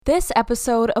This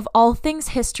episode of All Things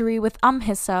History with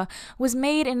Amhissa was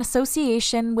made in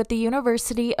association with the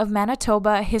University of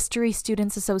Manitoba History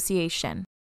Students Association.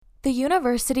 The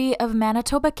University of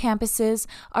Manitoba campuses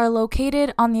are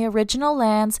located on the original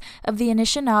lands of the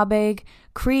Anishinaabe,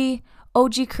 Cree,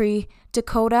 Oji-Cree,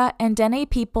 Dakota, and Dene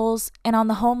peoples, and on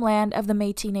the homeland of the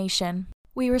Métis Nation.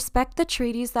 We respect the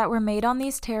treaties that were made on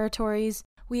these territories,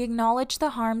 we acknowledge the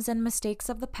harms and mistakes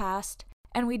of the past,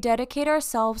 and we dedicate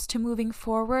ourselves to moving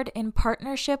forward in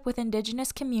partnership with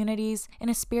Indigenous communities in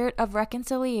a spirit of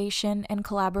reconciliation and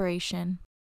collaboration.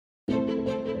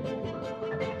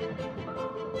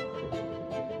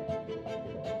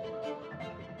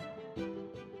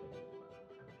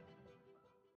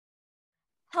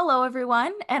 Hello,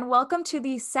 everyone, and welcome to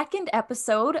the second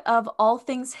episode of All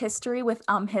Things History with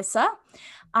Amhissa.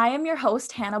 I am your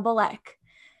host, Hannah Balek.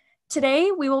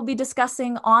 Today, we will be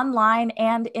discussing online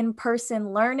and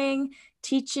in-person learning,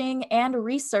 teaching, and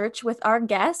research with our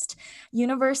guest,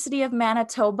 University of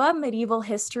Manitoba Medieval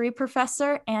History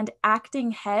Professor and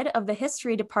Acting Head of the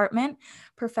History Department,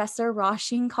 Professor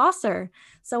Roisin Cossar.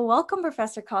 So welcome,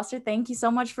 Professor Cossar. Thank you so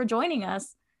much for joining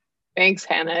us. Thanks,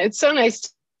 Hannah. It's so nice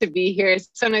to be here. It's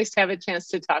so nice to have a chance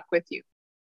to talk with you.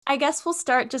 I guess we'll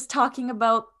start just talking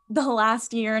about the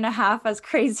last year and a half, as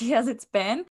crazy as it's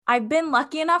been. I've been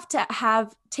lucky enough to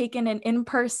have taken an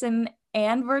in-person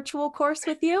and virtual course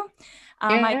with you.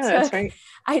 That's right.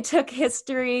 I took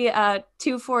History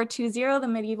 2420, the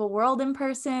Medieval World in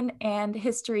person, and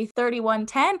History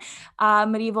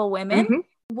 3110, Medieval Women.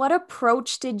 Mm-hmm. What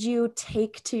approach did you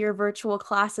take to your virtual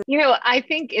classes? I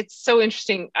think it's so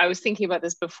interesting. I was thinking about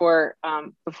this before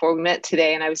we met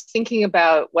today, and I was thinking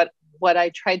about what I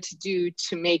tried to do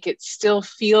to make it still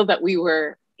feel that we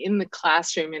were in the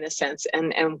classroom in a sense,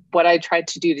 and what I tried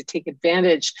to do to take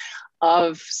advantage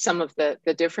of some of the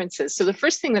differences. So the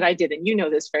first thing that I did, and you know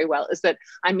this very well, is that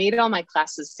I made all my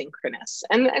classes synchronous.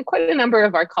 And quite a number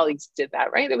of our colleagues did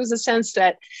that, right? There was a sense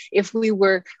that if we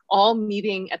were all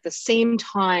meeting at the same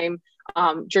time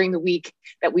during the week,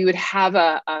 that we would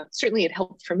have certainly it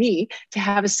helped for me to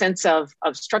have a sense of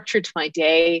structure to my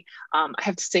day. I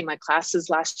have to say my classes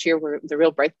last year were the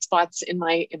real bright spots in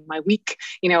my week,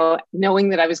 knowing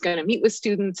that I was going to meet with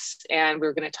students and we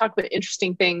were going to talk about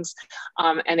interesting things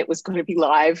and it was going to be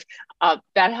live.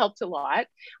 That helped a lot.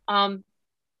 And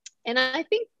I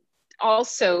think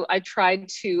also I tried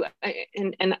to,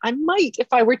 and I might, if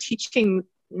I were teaching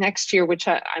next year, which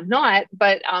I'm not,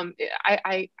 but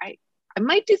I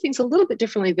might do things a little bit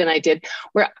differently than I did,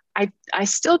 where I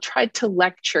still tried to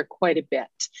lecture quite a bit.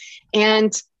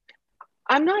 And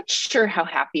I'm not sure how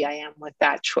happy I am with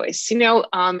that choice.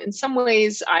 In some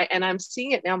ways, I'm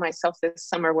seeing it now myself this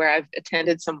summer, where I've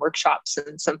attended some workshops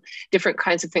and some different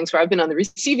kinds of things where I've been on the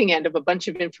receiving end of a bunch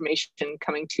of information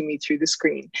coming to me through the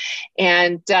screen.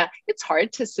 And it's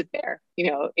hard to sit there,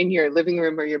 in your living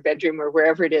room or your bedroom or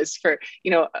wherever it is for,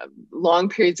 long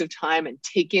periods of time and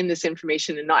take in this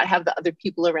information and not have the other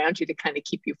people around you to kind of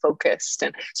keep you focused.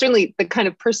 And certainly the kind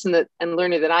of person and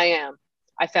learner that I am,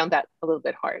 I found that a little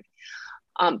bit hard.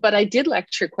 But I did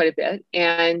lecture quite a bit,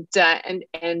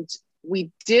 and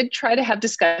we did try to have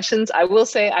discussions. I will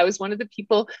say I was one of the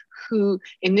people who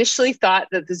initially thought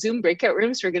that the Zoom breakout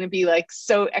rooms were going to be like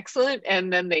so excellent,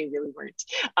 and then they really weren't.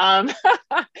 And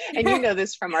you know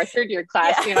this from our third year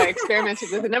class. Yeah. I experimented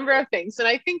with a number of things, and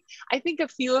I think a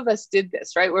few of us did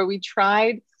this, right, where we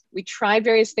tried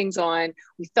various things on.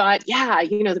 We thought,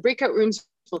 the breakout rooms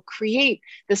will create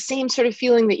the same sort of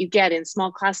feeling that you get in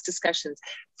small class discussions.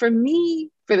 For me,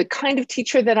 for the kind of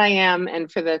teacher that I am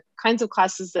and for the kinds of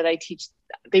classes that I teach,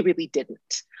 they really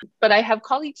didn't. But I have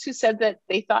colleagues who said that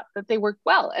they thought that they worked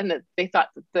well and that they thought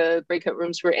that the breakout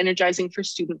rooms were energizing for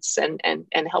students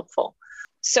and helpful.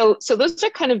 So those are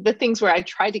kind of the things where I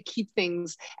try to keep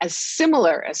things as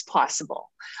similar as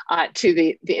possible to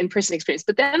the in-person experience.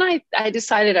 But then I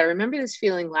decided, I remember this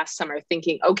feeling last summer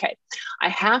thinking, okay, I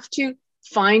have to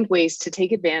find ways to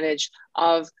take advantage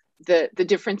of the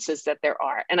differences that there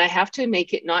are. And I have to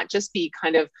make it not just be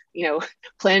kind of,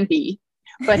 plan B,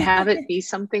 but have it be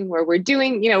something where we're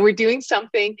doing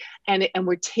something and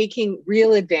we're taking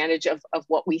real advantage of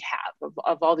what we have,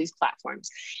 of all these platforms.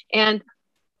 And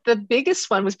the biggest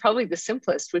one was probably the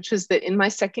simplest, which was that in my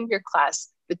second year class,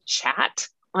 the chat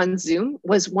on Zoom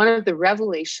was one of the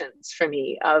revelations for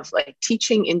me of like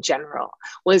teaching in general,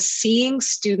 was seeing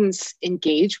students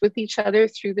engage with each other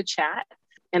through the chat.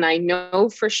 And I know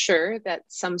for sure that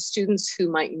some students who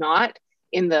might not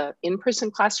in the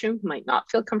in-person classroom, might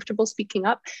not feel comfortable speaking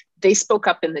up, they spoke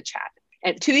up in the chat.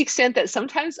 And to the extent that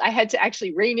sometimes I had to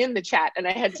actually rein in the chat and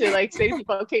I had to like say to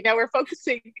people, okay, now we're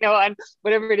focusing, on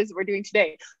whatever it is that we're doing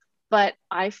today. But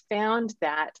I found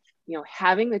that,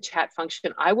 having the chat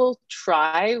function, I will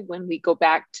try when we go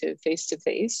back to face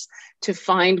to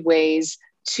find ways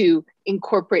to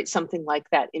incorporate something like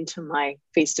that into my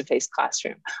face-to-face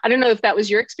classroom. I don't know if that was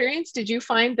your experience. Did you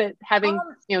find that having,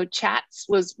 chats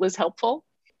was helpful?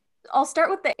 I'll start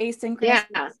with the asynchronous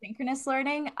Yeah. synchronous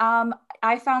learning.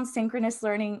 I found synchronous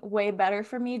learning way better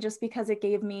for me just because it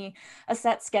gave me a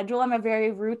set schedule. I'm a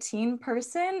very routine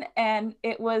person, and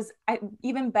it was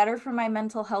even better for my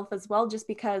mental health as well, just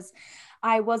because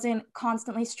I wasn't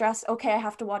constantly stressed. Okay, I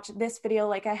have to watch this video.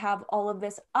 Like, I have all of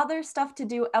this other stuff to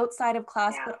do outside of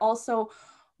class, but also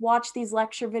watch these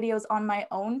lecture videos on my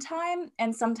own time.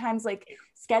 And sometimes like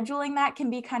scheduling that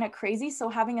can be kind of crazy. So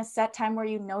having a set time where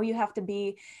you have to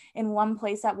be in one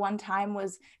place at one time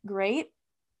was great.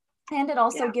 And it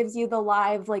also gives you the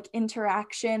live like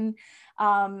interaction,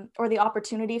 or the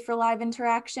opportunity for live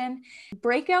interaction.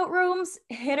 Breakout rooms,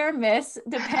 hit or miss,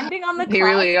 depending on the They class.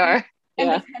 really are.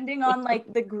 And depending on like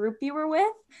the group you were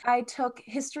with. I took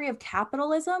history of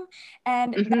capitalism,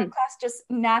 and that class just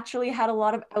naturally had a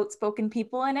lot of outspoken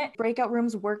people in it. Breakout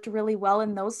rooms worked really well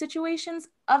in those situations.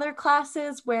 Other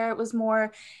classes where it was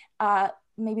more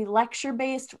maybe lecture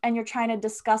based and you're trying to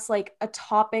discuss like a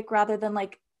topic rather than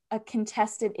like a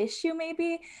contested issue,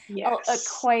 maybe a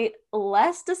quite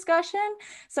less discussion.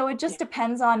 So it just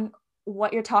depends on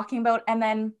what you're talking about. And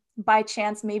then by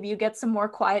chance, maybe you get some more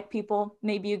quiet people,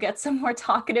 maybe you get some more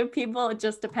talkative people. It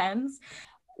just depends.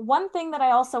 One thing that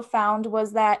I also found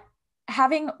was that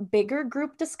having bigger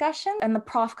group discussion and the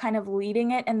prof kind of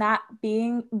leading it, and that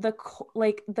being the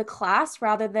class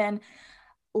rather than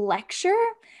lecture,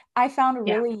 I found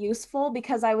really useful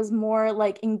because I was more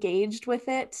like engaged with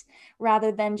it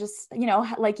rather than just,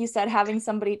 like you said, having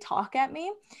somebody talk at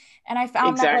me. And I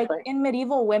found that like in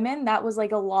Medieval Women, that was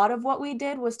like a lot of what we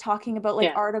did was talking about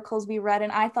like articles we read.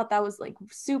 And I thought that was like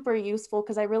super useful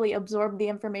because I really absorbed the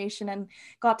information and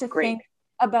got to think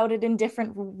about it in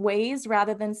different ways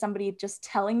rather than somebody just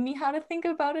telling me how to think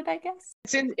about it, I guess.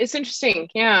 It's interesting.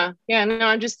 Yeah. No,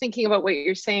 I'm just thinking about what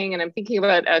you're saying. And I'm thinking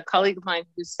about a colleague of mine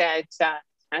who said,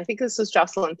 I think this was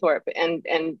Jocelyn Thorpe,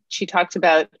 and she talked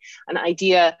about an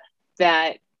idea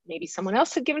that maybe someone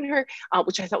else had given her,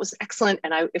 which I thought was excellent.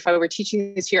 And if I were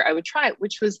teaching this year, I would try it,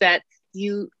 which was that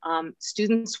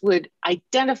students would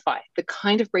identify the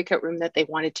kind of breakout room that they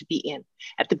wanted to be in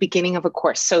at the beginning of a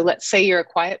course. So let's say you're a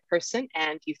quiet person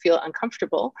and you feel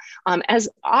uncomfortable, as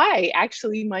I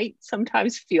actually might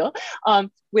sometimes feel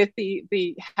with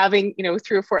the having,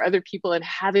 3 or 4 other people and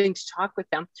having to talk with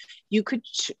them. You could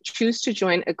choose to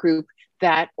join a group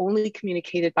that only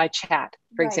communicated by chat,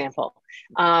 for example.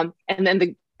 And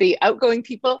then the outgoing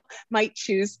people might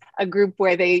choose a group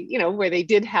where they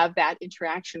did have that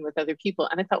interaction with other people.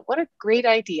 And I thought, what a great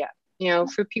idea,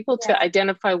 for people to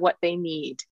identify what they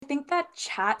need. I think that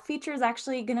chat feature is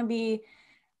actually going to be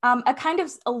a kind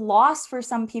of a loss for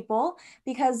some people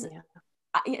because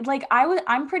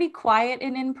I'm pretty quiet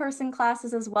in in-person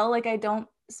classes as well. Like I don't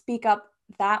speak up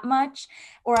that much,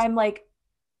 or I'm like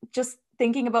just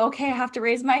thinking about, okay, I have to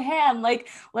raise my hand, like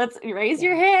let's raise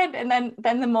your hand, and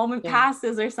then the moment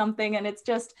passes or something, and it's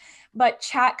just, but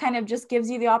chat kind of just gives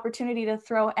you the opportunity to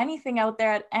throw anything out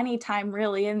there at any time,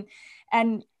 really,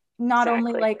 and not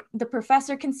only like the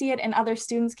professor can see it and other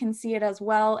students can see it as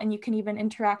well, and you can even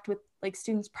interact with like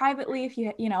students privately if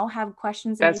you have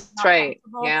questions. That's right.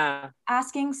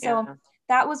 Asking. So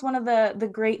that was one of the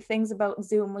great things about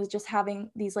Zoom, was just having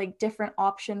these like different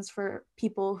options for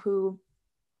people who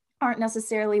aren't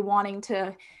necessarily wanting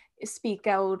to speak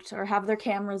out or have their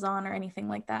cameras on or anything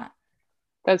like that.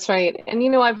 That's right.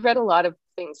 And, I've read a lot of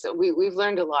things. So we've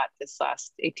learned a lot this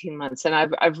last 18 months. And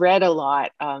I've read a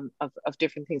lot of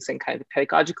different things in kind of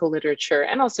pedagogical literature,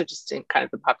 and also just in kind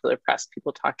of the popular press,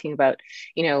 people talking about,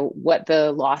 what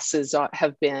the losses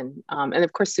have been. And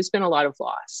of course, there's been a lot of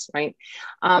loss, right?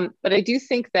 But I do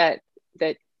think that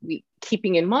we,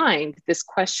 keeping in mind this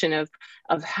question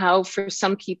of how for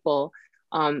some people,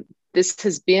 this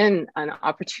has been an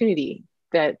opportunity,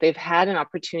 that they've had an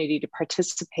opportunity to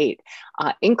participate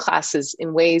in classes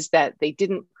in ways that they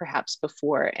didn't perhaps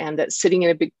before, and that sitting in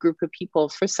a big group of people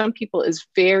for some people is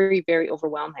very, very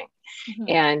overwhelming.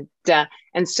 And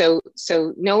so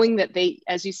knowing that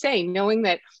as you say, knowing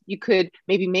that you could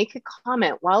maybe make a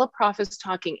comment while a prof is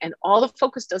talking, and all the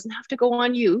focus doesn't have to go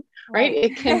on you, right?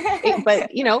 It can,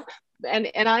 but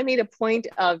and I made a point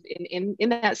of in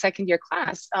that second year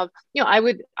class of,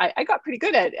 I got pretty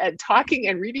good at talking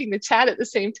and reading the chat at the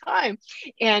same time,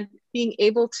 and being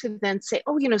able to then say,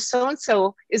 oh, so and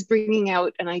so is bringing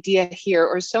out an idea here,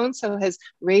 or so and so has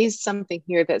raised something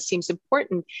here that seems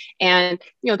important. And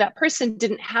that person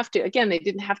didn't have to, again, they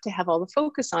didn't have to have all the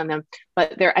focus on them,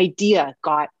 but their idea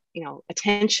got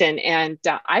attention. And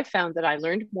I found that I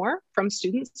learned more from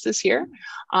students this year.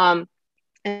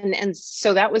 And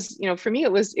so that was, for me,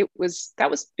 that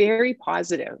was very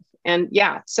positive. And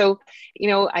yeah, so,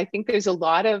 I think there's a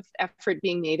lot of effort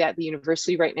being made at the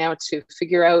university right now to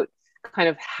figure out kind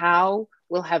of how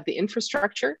we'll have the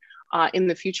infrastructure in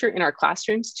the future in our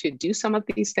classrooms to do some of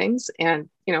these things. And,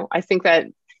 I think that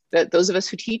those of us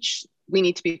who teach, we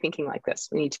need to be thinking like this.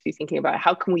 We need to be thinking about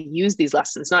how can we use these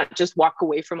lessons, not just walk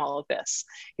away from all of this,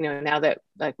 now that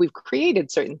like we've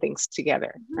created certain things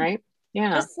together, right?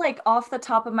 Yeah. Just like off the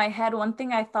top of my head, one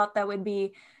thing I thought that would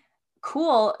be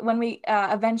cool when we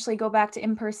eventually go back to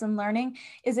in-person learning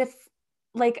is if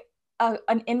like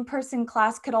an in-person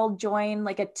class could all join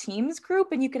like a Teams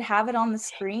group, and you could have it on the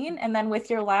screen, and then with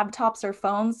your laptops or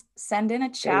phones send in a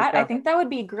chat. I think that would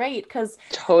be great, because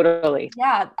totally,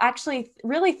 yeah, actually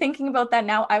really thinking about that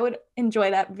now, I would enjoy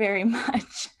that very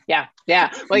much. Yeah.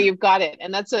 Well, you've got it.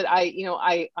 And that's what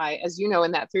I, as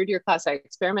in that third year class, I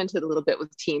experimented a little bit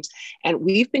with Teams, and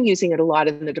we've been using it a lot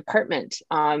in the department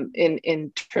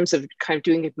in terms of kind of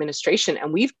doing administration.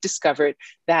 And we've discovered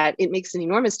that it makes an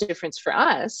enormous difference for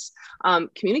us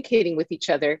communicating with each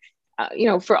other,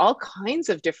 for all kinds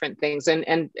of different things.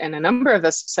 And a number of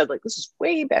us said, like, this is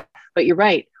way better, but you're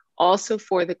right. Also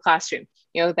for the classroom,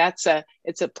 it's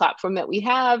a platform that we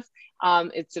have.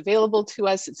 It's available to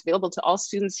us. It's available to all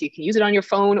students. You can use it on your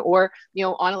phone or,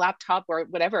 on a laptop or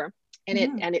whatever. And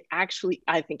it actually,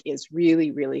 I think, is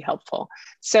really, really helpful.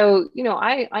 So,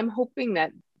 I'm hoping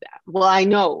that, well, I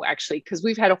know actually, because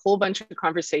we've had a whole bunch of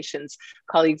conversations,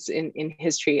 colleagues in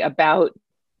history, about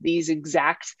these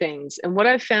exact things. And what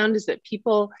I've found is that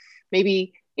people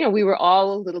maybe, we were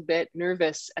all a little bit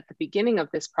nervous at the beginning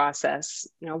of this process,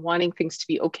 wanting things to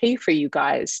be okay for you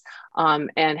guys,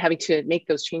 and having to make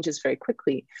those changes very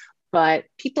quickly. But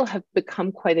people have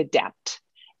become quite adept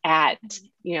at,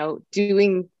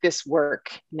 doing this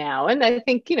work now. And I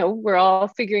think, we're all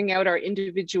figuring out our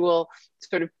individual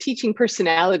sort of teaching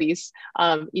personalities,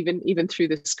 even through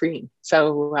the screen.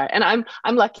 So, and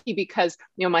I'm lucky because,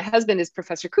 my husband is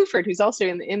Professor Kufert, who's also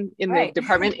in the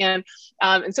department.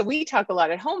 And so we talk a lot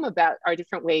at home about our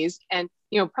different ways. And,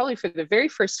 probably for the very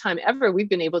first time ever, we've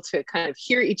been able to kind of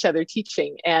hear each other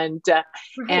teaching. And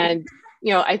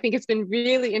I think it's been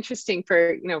really interesting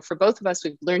for both of us.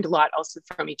 We've learned a lot also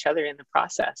from each other in the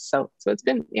process. So it's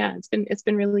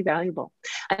been really valuable.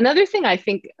 Another thing I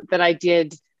think that I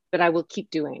did that I will keep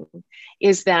doing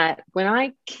is that when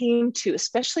I came to,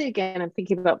 especially again, I'm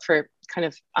thinking about for kind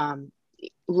of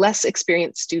less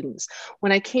experienced students,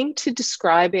 when I came to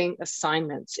describing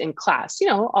assignments in class,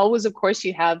 always, of course,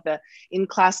 you have the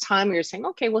in-class time where you're saying,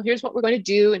 okay, well, here's what we're going to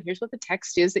do, and here's what the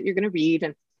text is that you're going to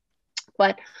read.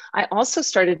 But I also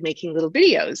started making little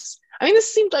videos. I mean,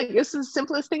 this seemed like this is the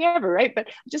simplest thing ever, right? But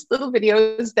just little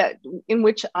videos in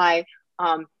which I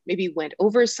maybe went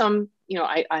over some,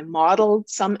 I modeled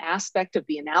some aspect of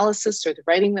the analysis or the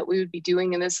writing that we would be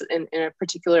doing in a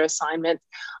particular assignment.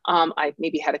 I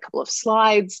maybe had a couple of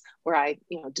slides where I,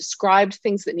 described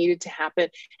things that needed to happen.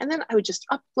 And then I would just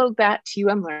upload that to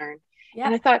UMLearn. Yeah.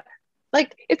 And I thought,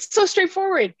 like, it's so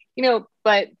straightforward,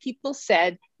 but people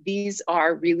said these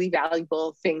are really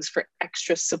valuable things for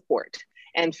extra support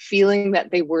and feeling that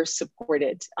they were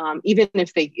supported. Even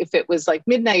if it was like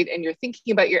midnight and you're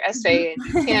thinking about your essay and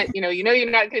you can't, you're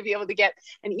not going to be able to get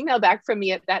an email back from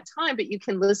me at that time, but you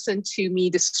can listen to me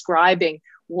describing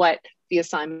what the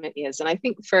assignment is. And I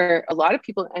think for a lot of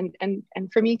people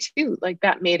and for me too, like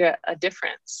that made a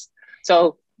difference.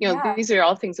 So, these are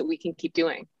all things that we can keep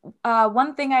doing.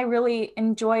 One thing I really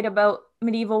enjoyed about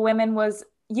Medieval Women was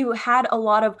you had a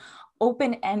lot of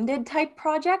open-ended type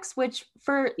projects, which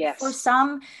for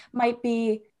some might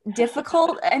be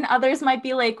difficult and others might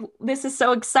be like, this is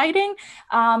so exciting.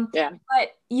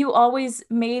 But you always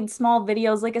made small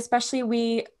videos, like especially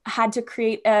we had to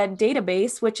create a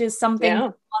database, which is something a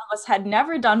lot of us had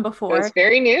never done before. It was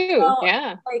very new.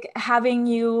 So, like having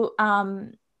you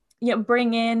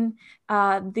bring in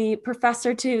the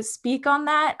professor to speak on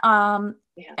that,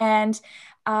 and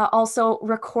also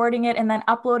recording it and then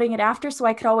uploading it after, so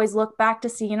I could always look back to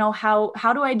see,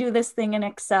 how do I do this thing in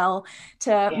Excel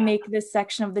to make this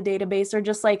section of the database, or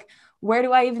just like, where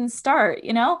do I even start,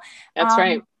 That's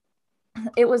right.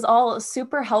 It was all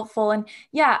super helpful. And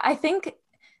I think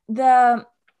the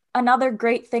another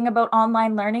great thing about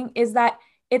online learning is that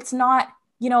it's not,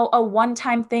 a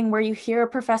one-time thing where you hear a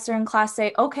professor in class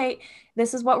say, okay,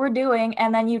 this is what we're doing,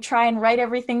 and then you try and write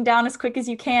everything down as quick as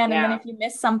you can. And then Yeah. if you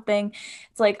miss something,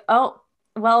 it's like, oh,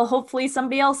 well, hopefully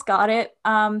somebody else got it.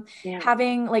 Yeah.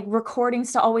 Having like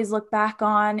recordings to always look back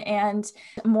on, and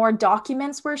more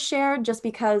documents were shared just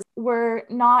because we're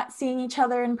not seeing each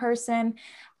other in person.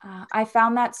 I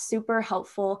found that super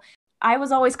helpful. I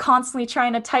was always constantly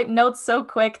trying to type notes so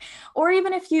quick, or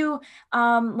even if you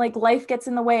like life gets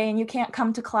in the way and you can't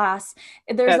come to class,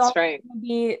 there's That's always right. going to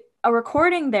be a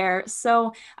recording there.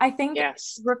 So I think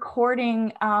Yes.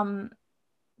 recording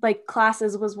like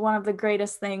classes was one of the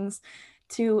greatest things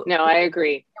to No, I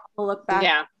agree. look back.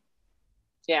 Yeah.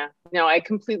 Yeah. No, I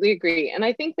completely agree. And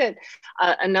I think that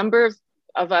a number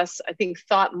of us, I think,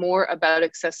 thought more about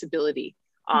accessibility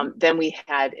than we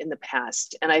had in the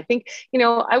past. And I think,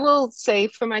 I will say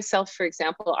for myself, for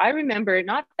example, I remember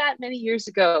not that many years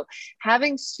ago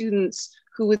having students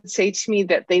who would say to me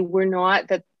that they were not,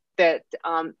 that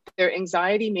their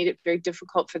anxiety made it very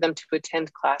difficult for them to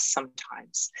attend class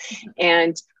sometimes.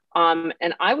 And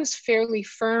I was fairly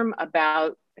firm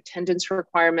about attendance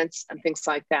requirements and things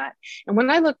like that. And when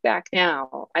I look back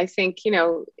now, I think,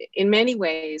 in many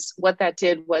ways, what that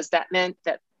did was that meant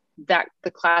that the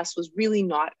class was really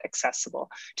not accessible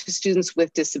to students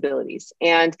with disabilities.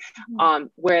 And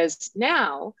whereas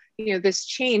now, this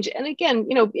change, and again,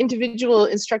 individual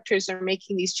instructors are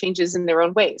making these changes in their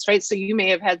own ways, right? So you may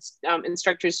have had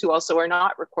instructors who also are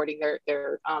not recording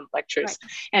their lectures,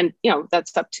 right. And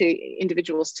that's up to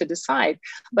individuals to decide.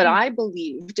 But I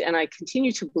believed, and I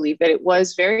continue to believe, that it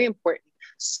was very important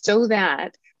so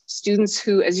that students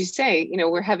who, as you say,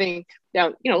 we're having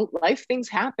now, life things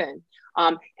happen.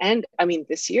 And I mean,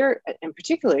 this year in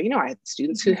particular, I had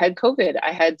students who had COVID.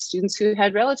 I had students who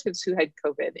had relatives who had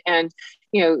COVID. And,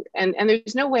 and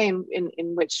there's no way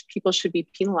in which people should be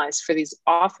penalized for these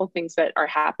awful things that are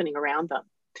happening around them.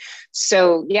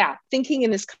 So yeah, thinking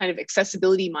in this kind of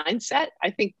accessibility mindset, I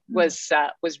think was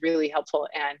really helpful.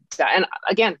 And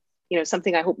again,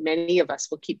 something I hope many of us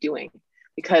will keep doing,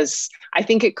 because I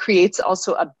think it creates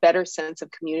also a better sense of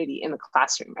community in the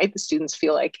classroom, right? The students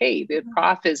feel like, hey, the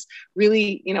prof is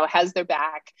really, has their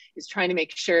back, is trying to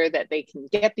make sure that they can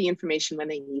get the information when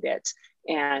they need it.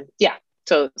 And yeah,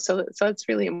 so it's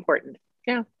really important.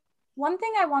 Yeah. One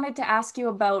thing I wanted to ask you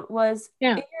about was,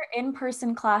 in your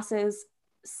in-person classes,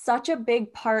 such a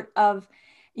big part of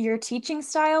your teaching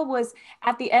style was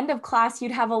at the end of class,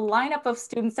 you'd have a lineup of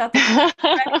students at the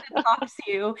ready to talk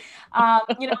to you,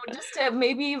 just to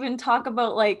maybe even talk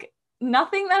about like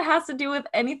nothing that has to do with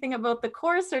anything about the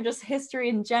course or just history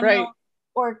in general, right.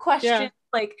 Or questions. Yeah.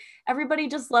 Like everybody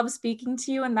just loves speaking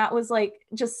to you. And that was like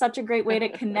just such a great way to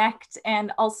connect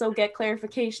and also get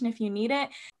clarification if you need it.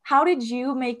 How did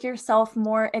you make yourself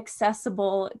more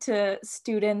accessible to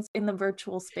students in the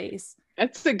virtual space?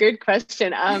 That's a good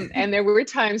question. And there were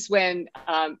times when,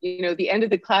 the end of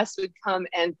the class would come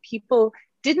and people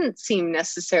didn't seem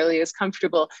necessarily as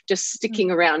comfortable just sticking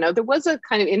around. Now, there was a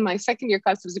kind of, in my second year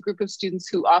class, there was a group of students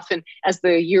who often, as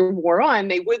the year wore on,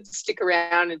 they would stick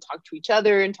around and talk to each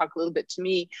other and talk a little bit to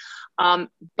me.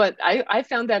 But I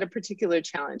found that a particular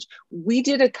challenge. We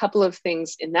did a couple of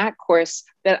things in that course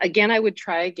that, again, I would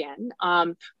try again,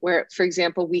 where, for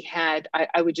example,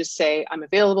 I would just say, I'm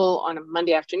available on a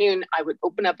Monday afternoon. I would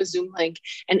open up a Zoom link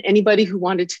and anybody who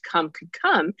wanted to come could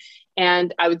come.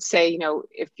 And I would say,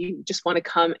 if you just want to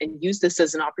come and use this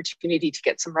as an opportunity to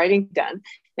get some writing done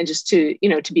and just to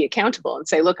be accountable and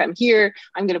say, look, I'm here.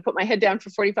 I'm going to put my head down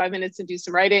for 45 minutes and do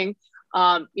some writing.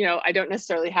 I don't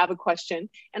necessarily have a question.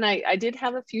 And I did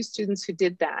have a few students who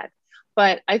did that.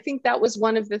 But I think that was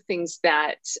one of the things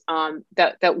that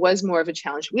was more of a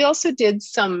challenge. We also did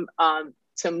some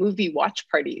movie watch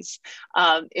parties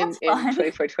in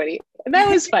 24/20, and that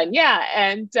was fun. Yeah,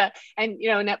 and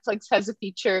Netflix has a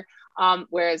feature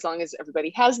where as long as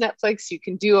everybody has Netflix, you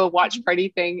can do a watch party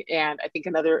thing, and I think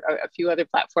a few other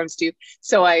platforms do.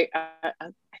 So I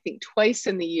think twice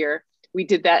in the year we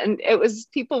did that, and it was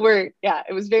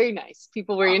very nice.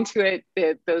 People were into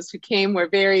it. Those who came were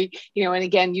very, and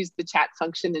again, used the chat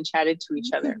function and chatted to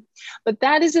each other. But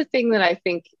that is a thing that I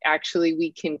think actually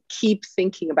we can keep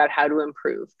thinking about how to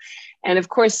improve. And of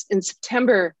course, in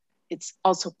September, it's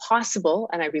also possible,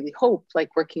 and I really hope,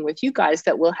 like working with you guys,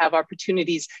 that we'll have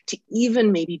opportunities to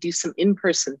even maybe do some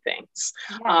in-person things,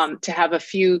 yes. To have a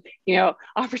few,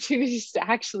 opportunities to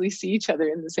actually see each other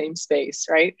in the same space,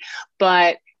 right?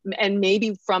 But and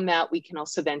maybe from that, we can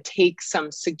also then take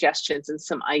some suggestions and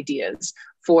some ideas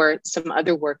for some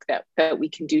other work that we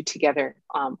can do together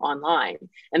online.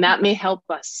 And that may help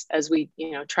us as we,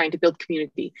 trying to build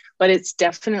community, but it's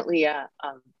definitely a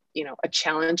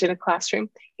challenge in a classroom,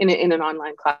 in an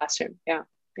online classroom. Yeah.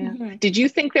 Yeah. Mm-hmm. Did you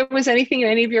think there was anything in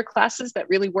any of your classes that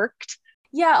really worked?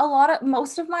 Yeah,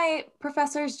 most of my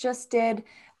professors just did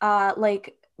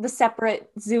like the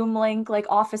separate Zoom link, like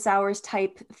office hours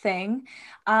type thing.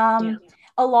 A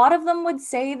lot of them would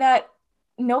say that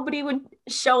nobody would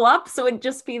show up, so it'd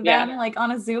just be them like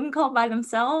on a Zoom call by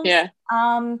themselves. Yeah.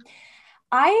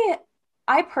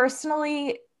 I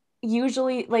personally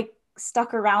usually like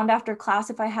stuck around after class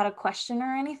if I had a question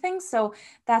or anything. So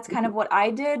that's kind of what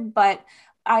I did. But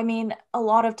I mean, a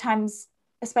lot of times,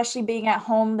 especially being at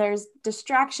home, there's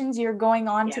distractions. You're going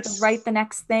on to write the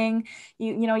next thing.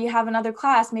 You have another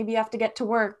class, maybe you have to get to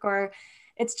work, or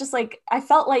it's just like, I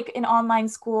felt like in online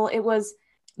school, it was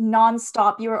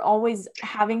nonstop. You were always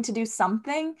having to do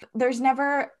something. There's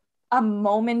never a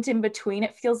moment in between,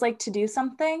 it feels like, to do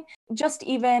something. Just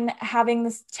even having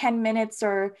this 10 minutes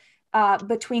or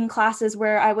between classes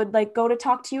where I would like go to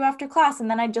talk to you after class and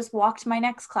then I just walk to my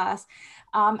next class.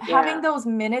 Having those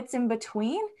minutes in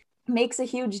between makes a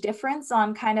huge difference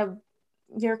on kind of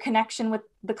your connection with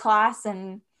the class.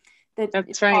 And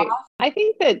that's right. I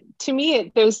think that to me,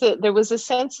 there was a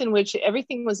sense in which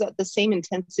everything was at the same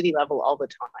intensity level all the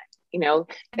time,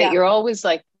 that you're always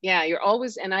like, you're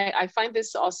always, and I find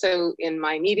this also in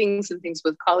my meetings and things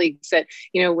with colleagues that,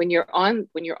 when you're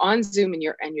on Zoom and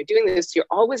you're doing this, you're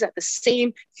always at the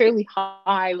same fairly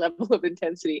high level of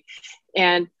intensity.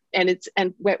 And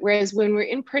whereas when we're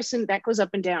in person, that goes up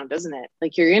and down, doesn't it?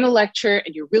 Like you're in a lecture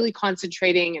and you're really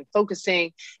concentrating and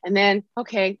focusing, and then,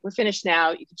 okay, we're finished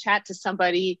now. You can chat to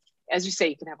somebody, as you say,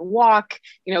 you can have a walk,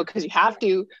 because you have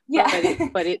to. Yeah.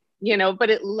 But it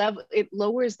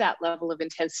lowers that level of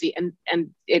intensity, and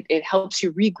it helps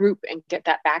you regroup and get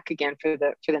that back again for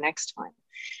the next time.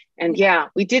 And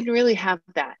we didn't really have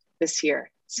that this year.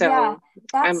 So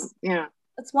that's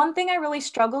one thing I really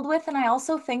struggled with, and I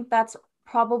also think that's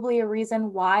probably a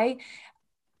reason why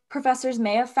professors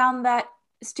may have found that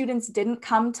students didn't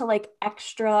come to like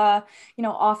extra,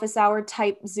 office hour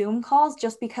type Zoom calls,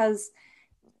 just because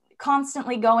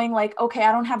constantly going like, okay,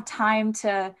 I don't have time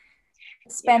to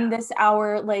spend this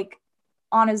hour like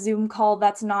on a Zoom call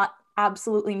that's not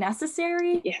absolutely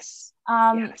necessary. Yes.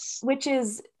 Which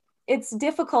is, it's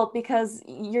difficult because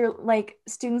you're like,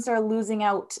 students are losing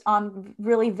out on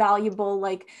really valuable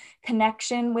like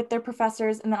connection with their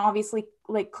professors, and then obviously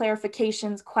like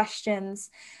clarifications, questions,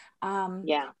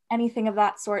 anything of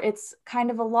that sort. It's kind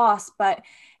of a loss, but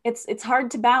it's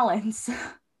hard to balance.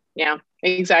 Yeah,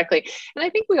 exactly. And I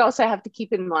think we also have to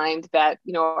keep in mind that,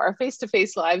 our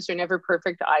face-to-face lives are never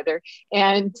perfect either.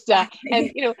 And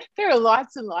there are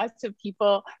lots and lots of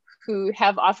people who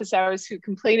have office hours who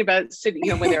complain about sitting,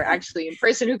 when they're actually in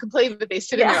person, who complain that they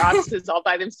sit in their offices all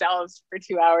by themselves for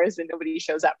 2 hours and nobody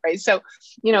shows up, right? So,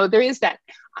 there is that.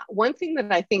 One thing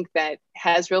that I think that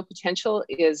has real potential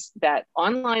is that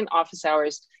online office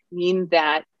hours mean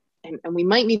that, and we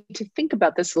might need to think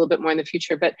about this a little bit more in the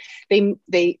future, but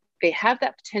they have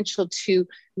that potential to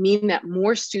mean that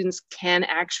more students can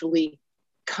actually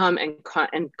come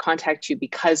and contact you,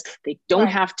 because they don't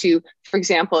have to, for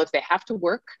example, if they have to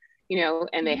work,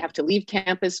 and they have to leave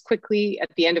campus quickly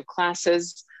at the end of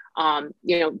classes,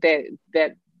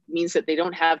 that means that they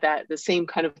don't have the same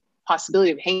kind of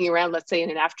possibility of hanging around, let's say in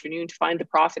an afternoon, to find the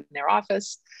prof in their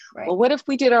office. Right. Well, what if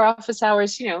we did our office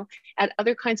hours, at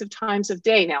other kinds of times of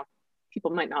day? Now,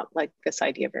 people might not like this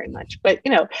idea very much, but,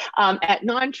 at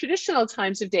non-traditional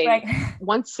times of day,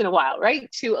 once in a while,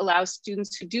 right? To allow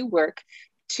students who do work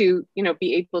to,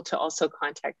 be able to also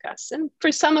contact us. And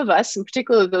for some of us, in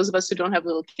particular, those of us who don't have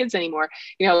little kids anymore,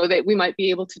 that we might be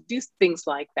able to do things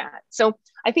like that. So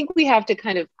I think we have to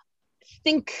kind of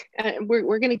think,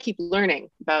 we're going to keep learning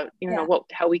about,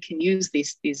 how we can use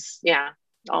these,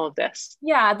 all of this.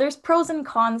 Yeah, there's pros and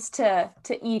cons to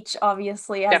each,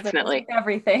 obviously, as definitely with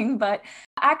everything. But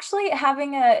actually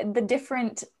having the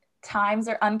different times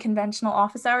or unconventional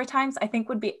office hour times, I think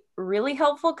would be really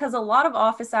helpful, because a lot of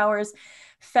office hours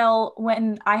fell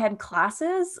when I had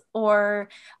classes, or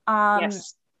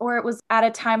or it was at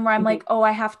a time where I'm like, oh,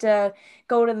 I have to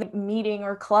go to the meeting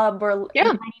or club, or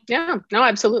no,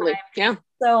 absolutely.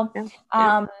 So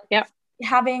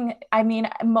having, I mean,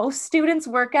 most students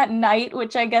work at night,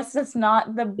 which I guess is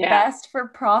not the best for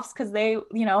profs, because they,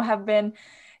 have been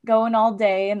going all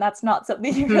day, and that's not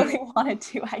something you really want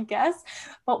to do, I guess.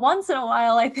 But once in a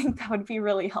while, I think that would be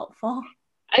really helpful.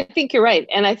 I think you're right.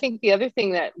 And I think the other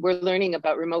thing that we're learning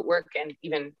about remote work, and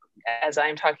even as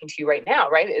I'm talking to you right now,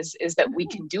 right, is that we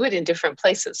can do it in different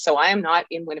places. So I am not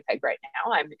in Winnipeg right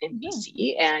now. I'm in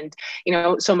BC. And,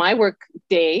 so my work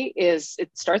day it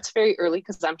starts very early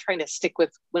because I'm trying to stick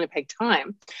with Winnipeg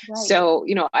time. Right. So,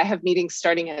 I have meetings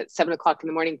starting at 7 o'clock in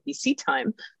the morning BC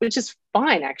time, which is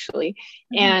fine, actually.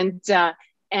 And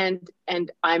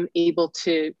I'm able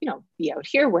to, be out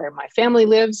here where my family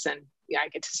lives, and I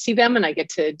get to see them, and I get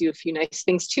to do a few nice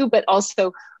things too. But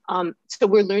also, so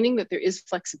we're learning that there is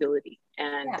flexibility.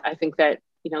 And I think that,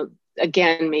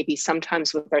 again, maybe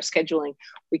sometimes with our scheduling,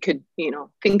 we could,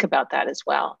 think about that as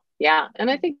well. Yeah. And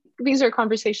I think these are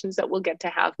conversations that we'll get to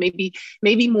have maybe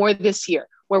more this year,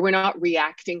 where we're not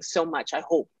reacting so much, I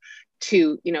hope,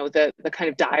 to, the kind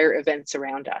of dire events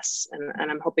around us.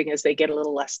 And I'm hoping as they get a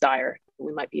little less dire,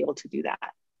 we might be able to do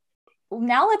that.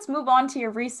 Now let's move on to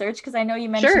your research, because I know you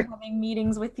mentioned having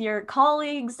meetings with your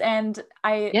colleagues, and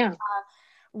I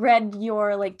read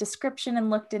your description and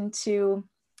looked into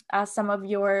some of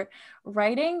your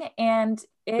writing, and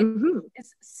it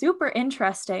is super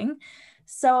interesting.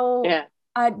 So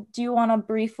do you want to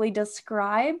briefly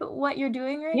describe what you're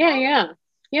doing right now?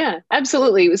 Yeah,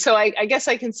 absolutely. So I guess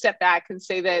I can step back and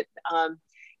say that,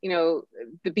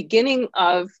 the beginning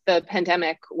of the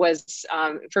pandemic was,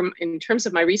 in terms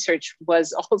of my research,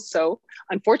 was also,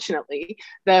 unfortunately,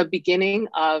 the beginning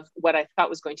of what I thought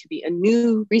was going to be a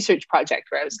new research project,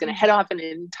 where I was going to head off in an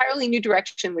entirely new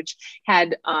direction, which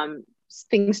had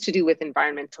things to do with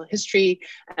environmental history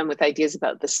and with ideas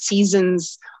about the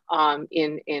seasons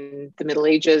in the Middle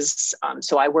Ages.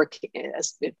 So I work,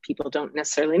 as people don't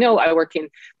necessarily know, I work in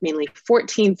mainly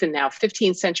 14th and now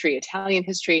 15th century Italian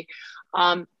history.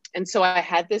 And so I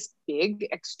had this big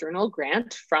external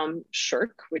grant from SSHRC,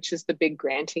 which is the big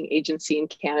granting agency in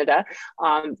Canada,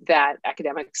 that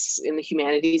academics in the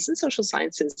humanities and social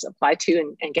sciences apply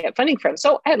to and get funding from.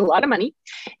 So I had a lot of money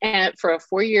for a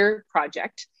 4-year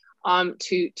project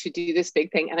to do this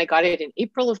big thing. And I got it in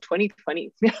April of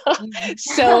 2020.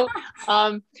 So,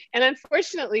 and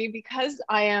unfortunately, because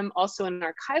I am also an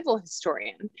archival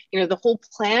historian, the whole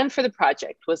plan for the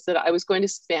project was that I was going to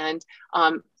spend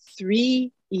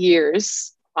 3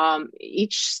 years,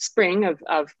 each spring of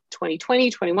 2020,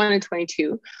 21, and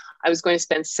 22. I was going to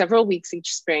spend several weeks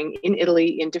each spring in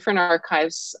Italy in different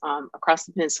archives across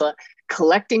the peninsula,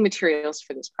 collecting materials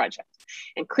for this project.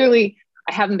 And clearly,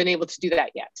 I haven't been able to do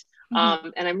that yet.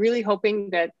 And I'm really hoping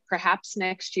that perhaps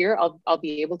next year I'll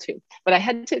be able to. But I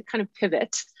had to kind of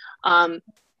pivot. And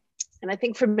I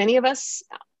think for many of us,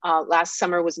 last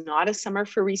summer was not a summer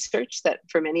for research. That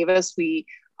for many of us, we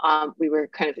were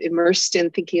kind of immersed in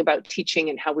thinking about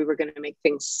teaching and how we were going to make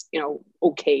things,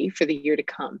 okay for the year to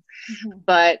come.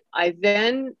 But I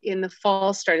then in the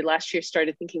fall last year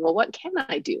started thinking, well, what can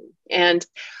I do? And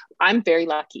I'm very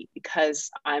lucky because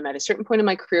I'm at a certain point in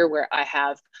my career where I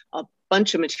have a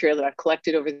bunch of material that I've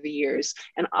collected over the years.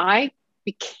 And I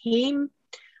became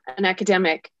an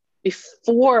academic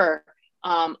before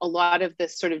a lot of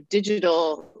this sort of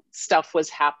digital stuff was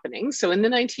happening. So in the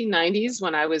 1990s,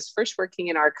 when I was first working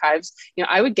in archives,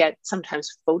 I would get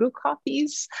sometimes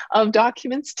photocopies of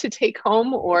documents to take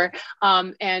home, or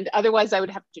and otherwise I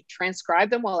would have to transcribe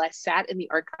them while I sat in the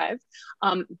archive.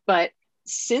 But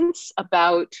since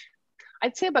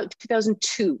I'd say about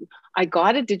 2002, I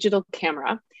got a digital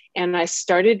camera. And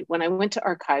when I went to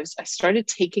archives, I started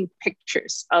taking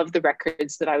pictures of the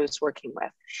records that I was working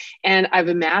with. And I've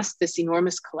amassed this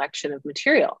enormous collection of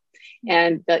material.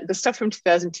 And the stuff from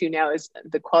 2002 now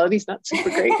the quality's not super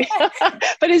great,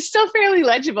 but it's still fairly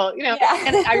legible,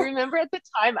 And I remember at the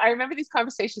time, these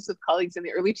conversations with colleagues in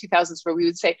the early 2000s where we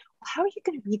would say, well, how are you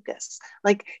going to read this?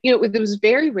 It was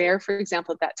very rare, for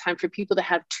example, at that time for people to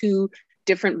have 2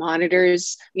 different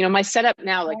monitors. My setup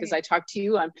now, as I talk to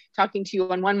you, I'm talking to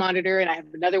you on one monitor and I have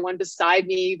another one beside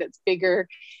me that's bigger.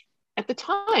 At the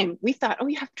time, we thought,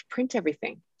 you have to print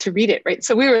everything to read it, right?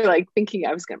 So we were thinking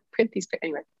I was going to print these.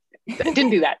 Anyway, I didn't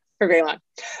do that for very long.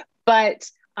 But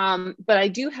I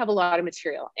do have a lot of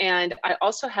material. And I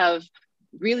also have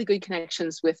really good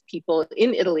connections with people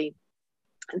in Italy.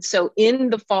 And so in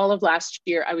the fall of last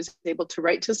year, I was able to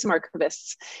write to some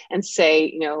archivists and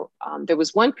say, there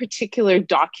was one particular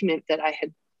document that I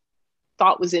had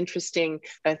thought was interesting.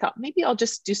 I thought maybe I'll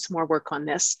just do some more work on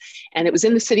this. And it was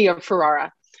in the city of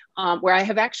Ferrara, where I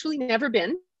have actually never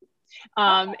been.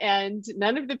 And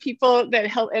none of the people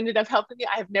that ended up helping me,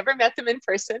 I have never met them in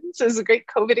person. So it was a great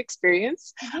COVID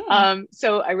experience.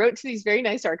 So I wrote to these very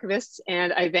nice archivists,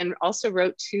 and I then also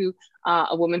wrote to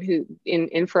a woman who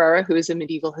in Ferrara, who is a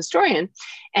medieval historian,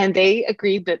 and they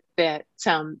agreed that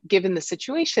given the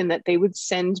situation, that they would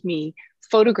send me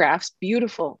photographs,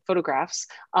 beautiful photographs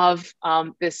of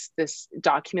this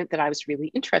document that I was really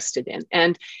interested in.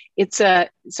 And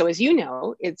so as you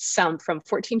know, it's from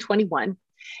 1421.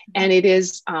 And it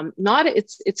is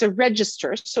it's a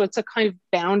register. So it's a kind of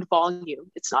bound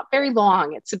volume. It's not very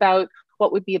long. It's about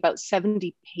what would be about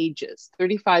 70 pages,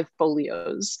 35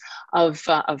 folios of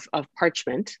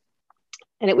parchment.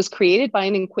 And it was created by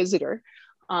an inquisitor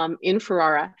in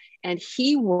Ferrara. And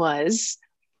he was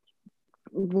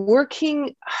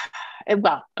working,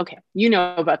 well, okay, you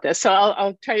know about this. So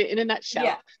I'll try to, in a nutshell.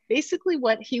 Yeah. Basically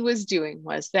what he was doing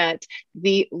was that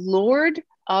the Lord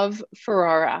of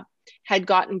Ferrara had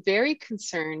gotten very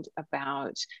concerned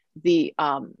about the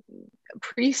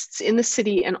priests in the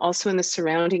city and also in the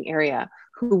surrounding area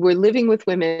who were living with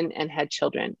women and had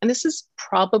children. And this is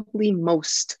probably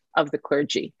most of the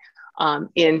clergy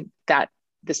in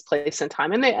this place and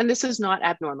time. And this is not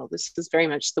abnormal. This is very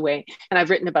much the way, and I've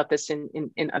written about this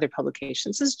in other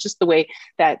publications. This is just the way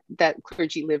that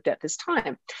clergy lived at this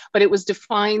time. But it was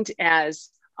defined as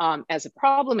a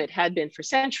problem. It had been for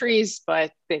centuries,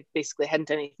 but they basically hadn't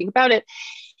done anything about it.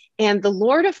 And the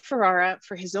Lord of Ferrara,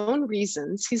 for his own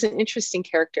reasons, he's an interesting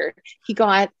character. He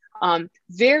got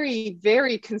very,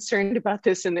 very concerned about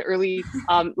this in the early,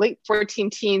 late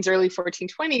 14 teens, early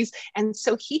 1420s. And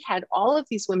so he had all of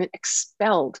these women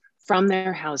expelled from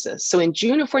their houses. So in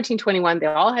June of 1421, they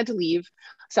all had to leave.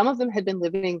 Some of them had been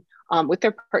living with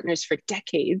their partners for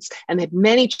decades and they had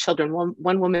many children.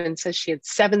 One woman says she had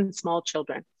 7 small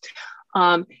children.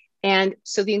 And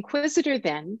so the inquisitor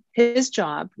then, his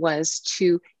job was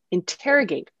to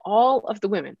interrogate all of the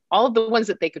women, all of the ones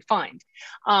that they could find,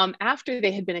 after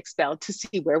they had been expelled, to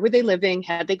see where were they living,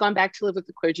 had they gone back to live with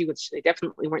the clergy, which they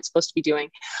definitely weren't supposed to be doing,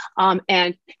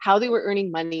 and how they were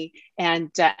earning money, and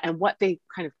what they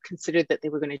kind of considered that they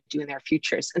were going to do in their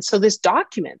futures. And so this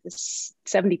document, this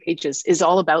 70 pages, is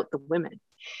all about the women.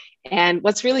 And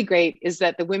what's really great is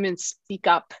that the women speak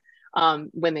up.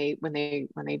 When they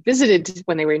visited,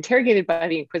 when they were interrogated by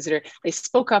the inquisitor, they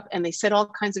spoke up and they said all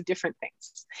kinds of different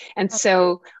things. And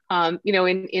so,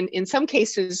 in some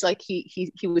cases, like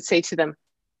he would say to them,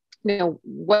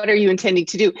 what are you intending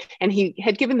to do? And he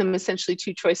had given them essentially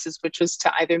 2 choices, which was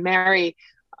to either marry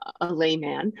a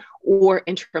layman or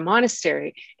enter a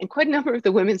monastery. And quite a number of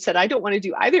the women said, I don't want to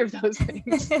do either of those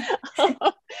things.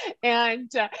 And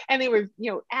they were,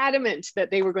 adamant that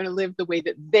they were going to live the way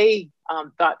that they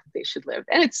thought that they should live.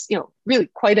 And it's, really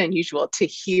quite unusual to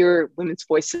hear women's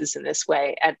voices in this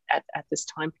way at this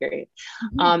time period.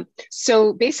 Mm-hmm.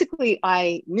 So basically,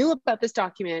 I knew about this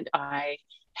document. I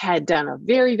had done a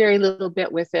very, very little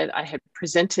bit with it. I had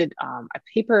presented a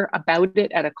paper about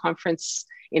it at a conference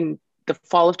in the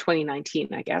fall of 2019,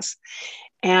 I guess.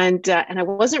 And I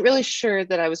wasn't really sure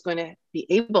that I was going to be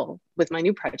able, with my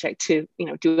new project, to,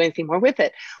 do anything more with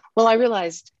it. Well, I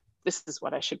realized this is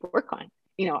what I should work on.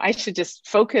 I should just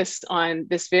focus on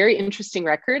this very interesting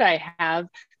record. I have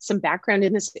some background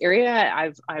in this area.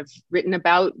 I've written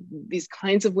about these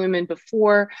kinds of women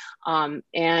before.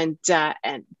 And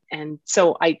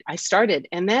so I started.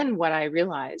 And then what I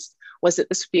realized was that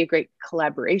this would be a great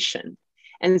collaboration.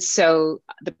 And so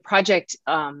the project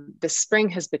this spring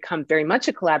has become very much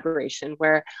a collaboration,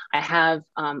 where I have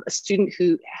a student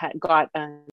who got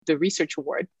the research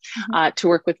award to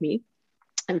work with me.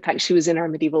 In fact, she was in our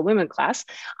medieval women class.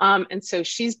 And so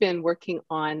she's been working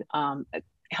on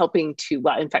helping to,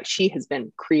 in fact, she has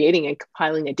been creating and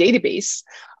compiling a database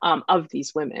of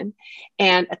these women.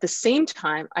 And at the same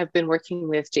time, I've been working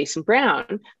with Jason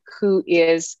Brown, who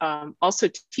is also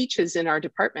teaches in our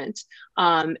department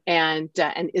and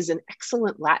is an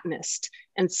excellent Latinist.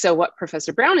 And so what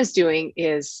Professor Brown is doing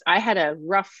is, I had a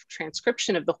rough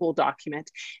transcription of the whole document,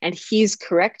 and he's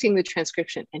correcting the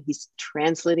transcription and he's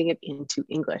translating it into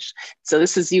English. So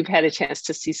you've had a chance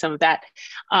to see some of that.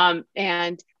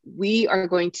 And we are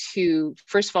going to,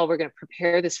 first of all, we're going to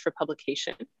prepare this for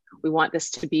publication. We want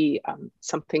this to be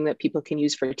something that people can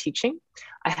use for teaching.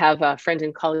 I have a friend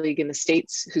and colleague in the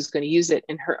States who's going to use it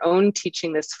in her own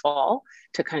teaching this fall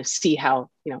to kind of see how,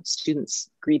 students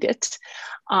greet it.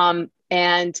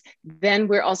 And then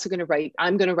we're also going to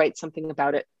I'm going to write something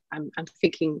about it. I'm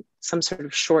thinking some sort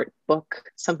of short book,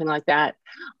 something like that.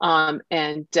 And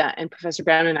Professor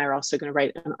Brown and I are also going to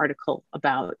write an article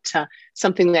about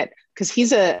something that, because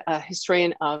he's a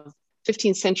historian of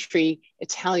 15th century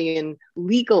Italian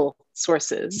legal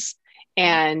sources.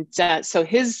 And so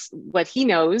what he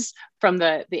knows from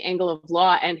the angle of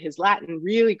law and his Latin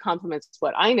really complements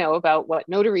what I know about what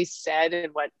notaries said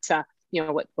and what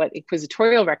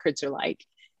inquisitorial records are like.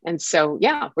 And so,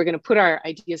 yeah, we're going to put our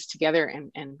ideas together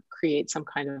and create some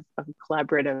kind of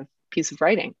collaborative piece of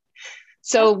writing.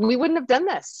 So we wouldn't have done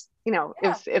this,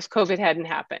 if COVID hadn't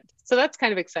happened. So that's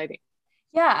kind of exciting.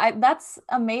 Yeah, that's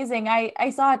amazing. I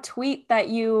saw a tweet that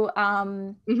you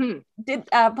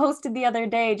posted the other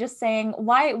day, just saying,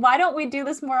 why don't we do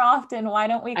this more often? Why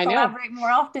don't we collaborate more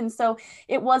often? So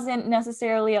it wasn't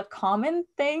necessarily a common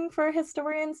thing for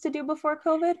historians to do before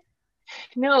COVID.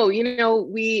 No,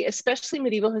 we, especially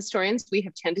medieval historians, we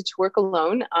have tended to work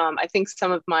alone. I think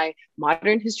some of my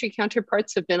modern history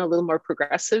counterparts have been a little more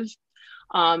progressive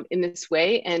in this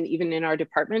way. And even in our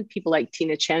department, people like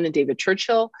Tina Chen and David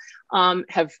Churchill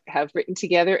have written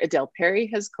together. Adele Perry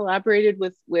has collaborated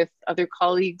with other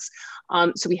colleagues.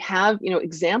 So we have,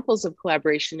 examples of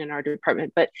collaboration in our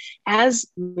department. But as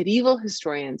medieval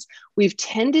historians, we've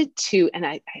tended to, and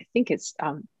I think it's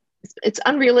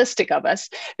unrealistic of us,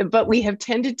 but we have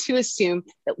tended to assume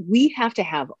that we have to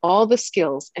have all the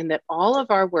skills and that all of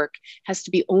our work has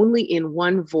to be only in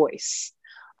one voice.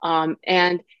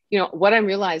 And what I'm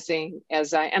realizing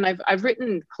I've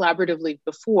written collaboratively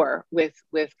before with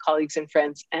colleagues and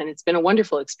friends, and it's been a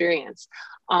wonderful experience.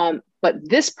 But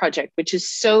this project, which is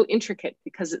so intricate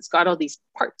because it's got all these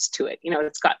parts to it,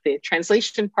 it's got the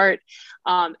translation part,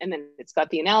 and then it's got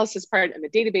the analysis part and the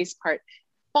database part.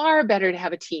 Far better to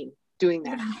have a team doing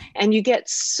that. And you get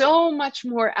so much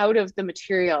more out of the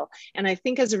material. And I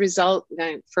think as a result,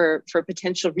 for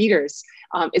potential readers,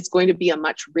 it's going to be a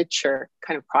much richer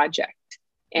kind of project.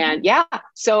 And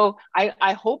so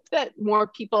I hope that more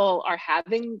people are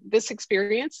having this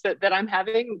experience that I'm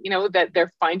having, that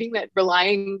they're finding that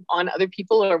relying on other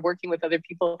people or working with other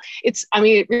people, it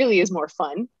really is more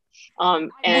fun.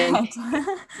 And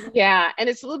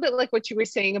it's a little bit like what you were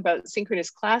saying about synchronous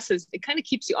classes. It kind of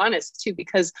keeps you honest too,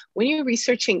 because when you're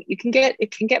researching, it can get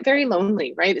very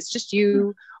lonely, right? It's just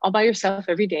you all by yourself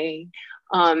every day.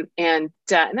 And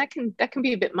that can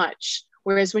be a bit much.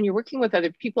 Whereas when you're working with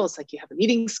other people, it's like you have a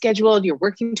meeting scheduled, you're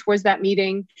working towards that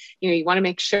meeting, you want to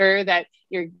make sure that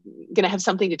you're going to have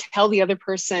something to tell the other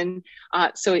person.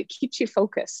 So it keeps you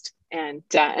focused, and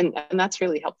that's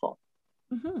really helpful.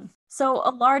 Mm-hmm. So a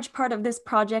large part of this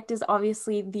project is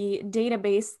obviously the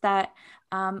database that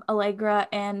Allegra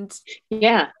and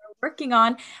are working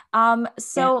on.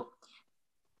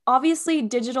 Obviously,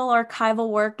 digital archival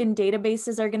work and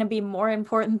databases are going to be more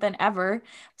important than ever.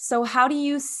 So how do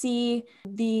you see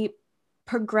the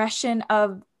progression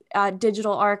of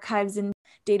digital archives and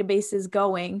databases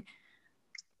going?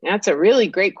 That's a really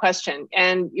great question.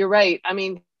 And you're right.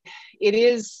 It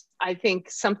is, I think,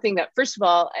 something that, first of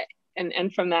all,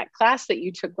 and from that class that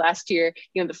you took last year,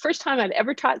 the first time I'd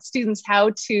ever taught students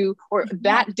how to, or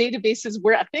that databases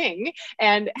were a thing,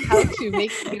 and how to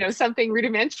make, something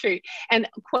rudimentary. And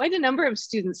quite a number of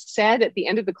students said at the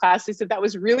end of the class, they said that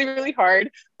was really, really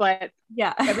hard, but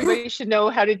everybody should know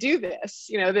how to do this.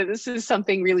 That this is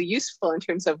something really useful in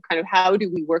terms of kind of how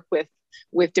do we work with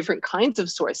different kinds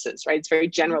of sources, right? It's very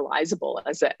generalizable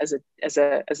as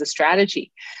a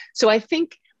strategy. So I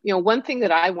think, one thing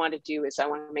that I want to do is I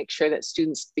want to make sure that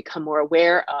students become more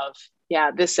aware of,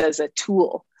 this as a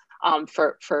tool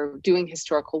for doing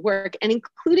historical work, and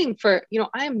including for,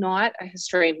 I am not a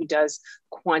historian who does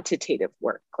quantitative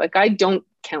work. Like, I don't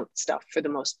count stuff for the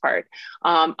most part.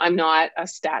 I'm not a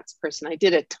stats person. I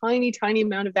did a tiny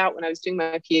amount of that when I was doing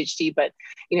my PhD, but,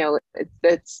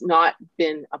 it's not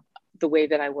been the way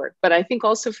that I work. But I think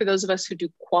also for those of us who do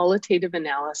qualitative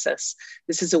analysis,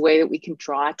 this is a way that we can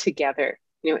draw together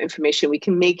information. We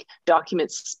can make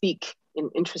documents speak in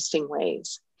interesting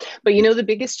ways. But the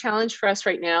biggest challenge for us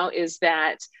right now is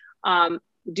that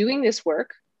doing this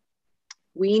work,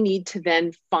 we need to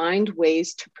then find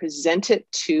ways to present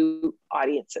it to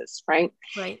audiences, right?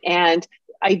 And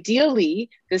ideally,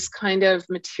 this kind of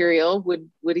material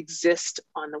would exist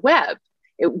on the web.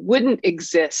 It wouldn't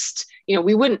exist,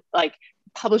 we wouldn't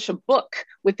publish a book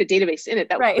with the database in it.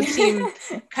 That would seem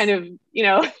kind of,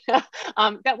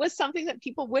 that was something that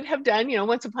people would have done,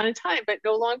 once upon a time, but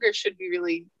no longer should we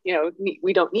really,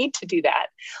 we don't need to do that.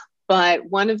 But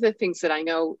one of the things that I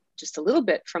know just a little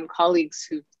bit from colleagues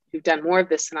who've done more of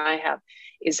this than I have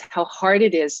is how hard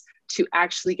it is to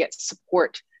actually get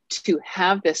support to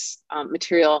have this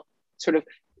material sort of,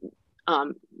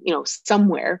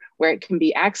 somewhere where it can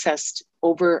be accessed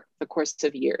over the course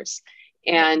of years.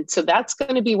 And so that's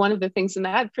going to be one of the things, and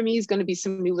that for me is going to be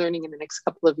some new learning in the next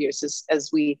couple of years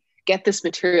as we get this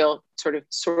material sort of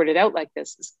sorted out like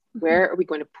this, is where are we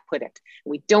going to put it?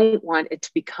 We don't want it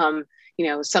to become,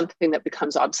 something that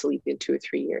becomes obsolete in 2 or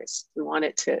 3 years. We want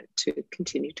it to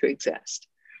continue to exist.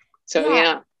 So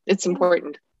yeah, it's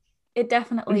important. It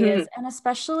definitely is. And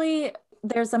especially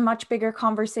there's a much bigger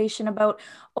conversation about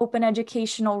open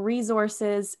educational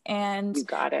resources and, You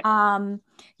got it.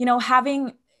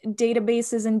 Having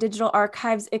databases and digital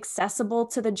archives accessible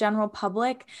to the general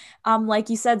public, like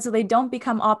you said, so they don't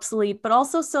become obsolete, but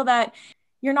also so that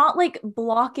you're not like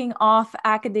blocking off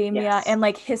academia and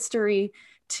like history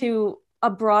to a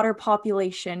broader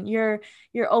population. You're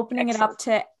opening it up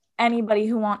to anybody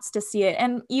who wants to see it,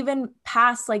 and even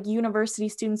past like university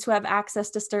students who have access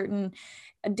to certain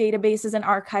databases and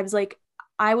archives. Like,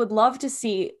 I would love to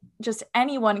see just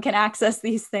anyone can access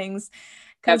these things.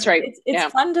 That's right.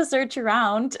 It's fun to search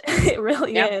around. It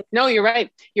really is. No, you're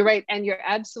right. You're right. And you're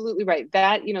absolutely right.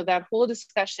 That, that whole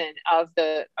discussion of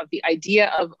the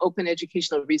idea of open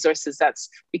educational resources, that's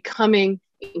becoming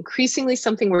increasingly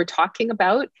something we're talking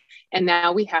about. And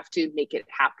now we have to make it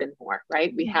happen more,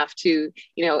 right? We have to,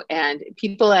 and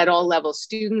people at all levels,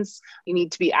 students, you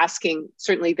need to be asking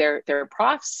certainly their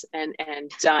profs and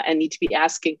need to be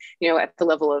asking, at the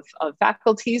level of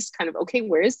faculties, kind of, okay,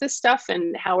 where is this stuff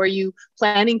and how are you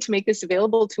planning to make this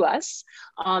available to us?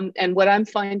 And what I'm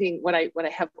finding, what I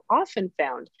have often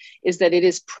found is that it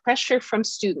is pressure from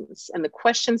students and the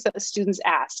questions that the students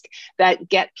ask that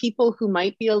get people who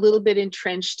might be a little bit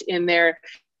entrenched in their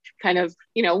kind of,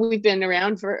 we've been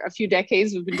around for a few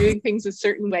decades, we've been doing things a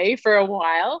certain way for a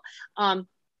while. And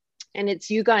it's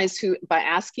you guys who, by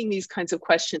asking these kinds of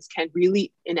questions, can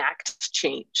really enact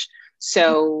change.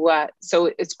 So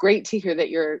it's great to hear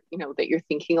that you're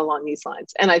thinking along these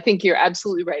lines. And I think you're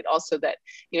absolutely right also that,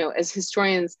 as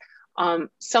historians,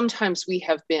 sometimes we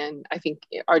have been, I think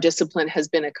our discipline has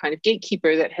been a kind of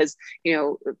gatekeeper that has,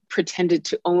 pretended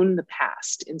to own the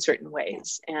past in certain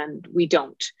ways, and we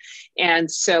don't. And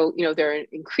so, there are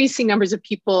increasing numbers of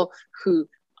people who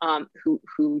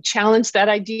challenge that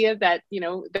idea that,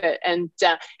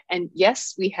 and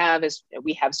yes, we have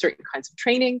certain kinds of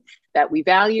training that we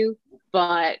value,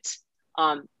 but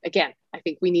again, I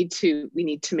think we need to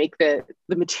make the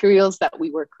materials that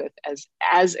we work with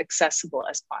as accessible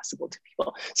as possible to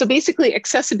people. So basically,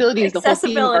 accessibility is the whole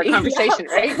theme of our conversation,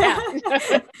 right?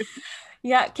 Yeah.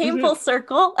 Yeah, it came full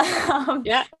circle.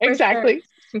 Yeah, exactly.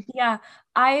 Sure. Yeah,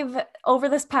 over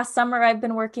this past summer, I've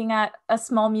been working at a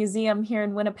small museum here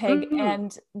in Winnipeg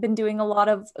and been doing a lot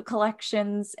of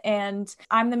collections, and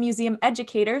I'm the museum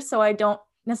educator, so I don't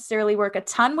necessarily work a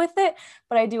ton with it,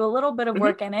 but I do a little bit of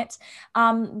work in it.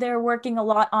 They're working a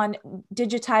lot on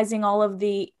digitizing all of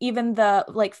even the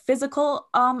like physical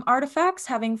artifacts,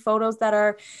 having photos that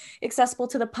are accessible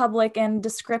to the public and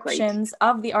descriptions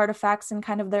of the artifacts and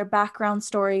kind of their background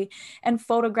story, and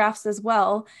photographs as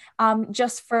well.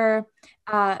 Just for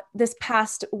this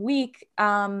past week,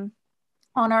 on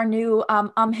our new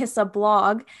UmHISA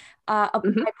blog,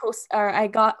 I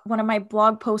got one of my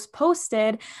blog posts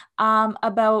posted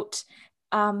about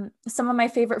some of my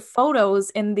favorite photos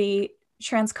in the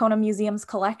Transcona Museum's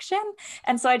collection.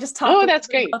 And so I just talk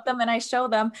about them and I show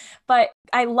them. But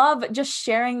I love just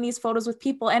sharing these photos with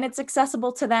people, and it's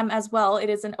accessible to them as well. It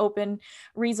is an open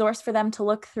resource for them to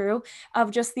look through,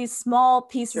 of just these small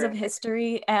pieces of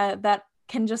history that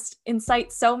can just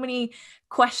incite so many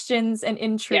questions and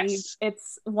intrigue. Yes.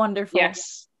 It's wonderful.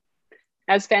 Yes.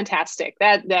 That's fantastic.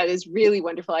 That is really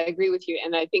wonderful. I agree with you.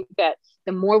 And I think that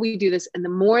the more we do this and the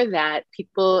more that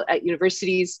people at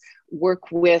universities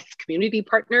work with community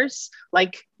partners,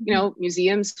 like,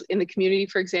 museums in the community,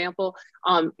 for example,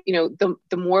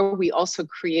 the more we also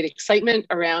create excitement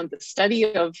around the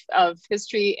study of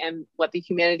history and what the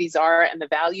humanities are and the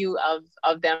value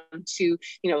of them to,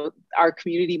 our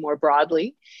community more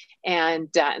broadly. And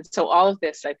so all of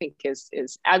this, I think, is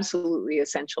absolutely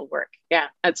essential work. Yeah,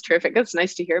 that's terrific. That's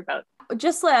nice to hear about.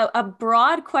 Just a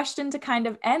broad question to kind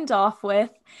of end off with.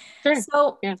 Sure.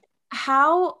 So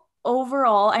how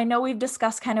overall, I know we've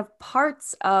discussed kind of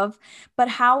parts of, but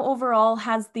how overall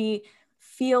has the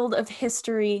field of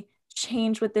history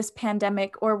changed with this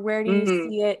pandemic, or where do you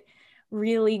see it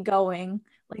really going?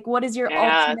 Like, what is your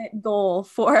ultimate goal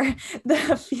for the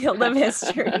field of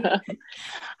history?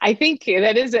 I think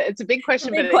it's a big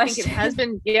question, but I think it has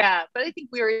been, but I think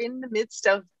we're in the midst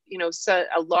of,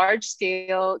 a large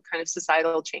scale kind of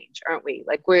societal change, aren't we?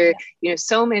 Like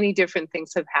so many different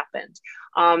things have happened.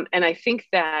 And I think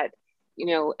that,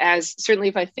 as certainly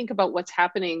if I think about what's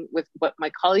happening with what my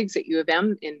colleagues at U of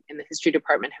M in the history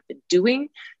department have been doing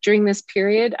during this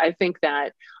period, I think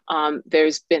that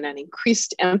there's been an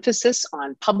increased emphasis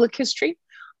on public history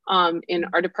in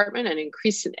our department, an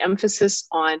increased emphasis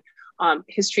on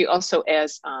history also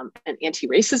as an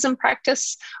anti-racism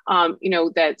practice,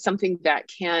 that's something that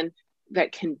can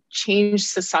change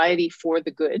society for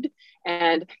the good.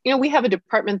 And, we have a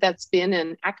department that's been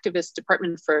an activist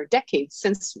department for decades,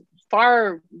 since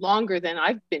far longer than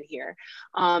I've been here.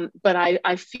 But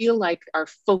I feel like our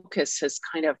focus has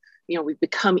kind of, we've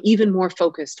become even more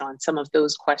focused on some of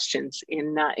those questions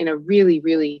in a really,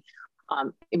 really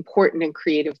important and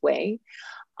creative way.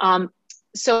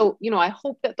 So, I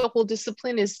hope that the whole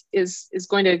discipline is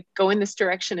going to go in this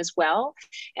direction as well.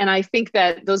 And I think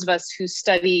that those of us who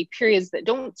study periods that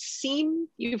don't seem,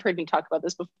 you've heard me talk about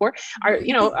this before, are,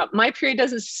 my period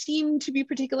doesn't seem to be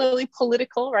particularly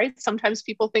political, right? Sometimes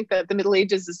people think that the Middle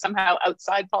Ages is somehow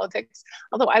outside politics,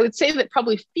 although I would say that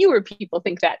probably fewer people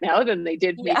think that now than they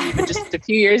did maybe even just a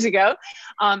few years ago.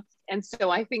 And so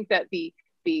I think that the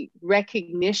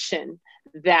recognition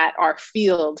that our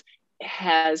field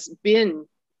has been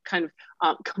kind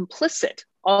of complicit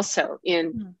also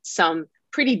in some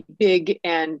pretty big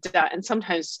and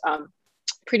sometimes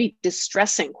pretty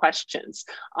distressing questions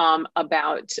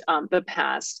about the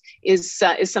past is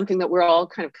something that we're all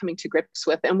kind of coming to grips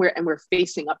with, and we're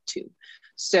facing up to.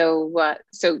 So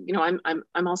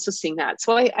I'm also seeing that.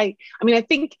 So I mean, I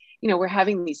think we're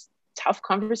having these tough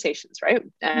conversations, right?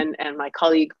 And my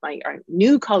colleague, our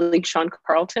new colleague, Sean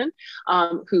Carlton,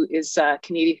 who is a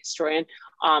Canadian historian,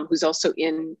 who's also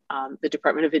in the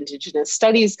Department of Indigenous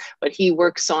Studies, but he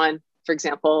works on, for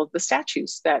example, the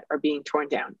statues that are being torn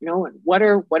down, and what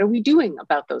are we doing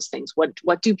about those things?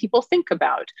 What do people think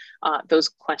about those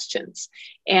questions?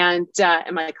 And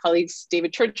my colleagues,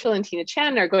 David Churchill and Tina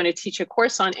Chan, are going to teach a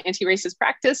course on anti-racist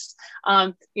practice,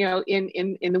 in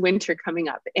the winter coming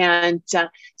up. And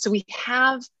so we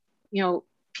have,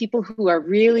 people who are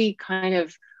really kind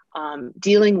of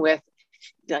dealing with,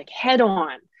 like, head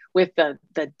on with the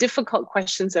difficult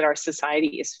questions that our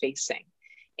society is facing.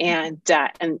 And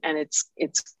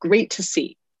it's great to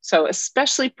see. So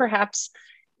especially perhaps,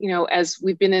 as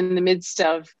we've been in the midst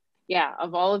of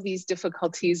all of these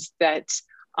difficulties that,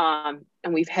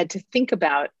 and we've had to think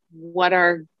about what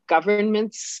our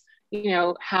governments,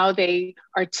 how they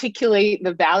articulate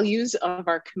the values of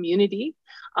our community,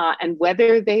 and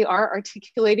whether they are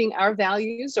articulating our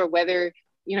values, or whether,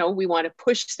 we want to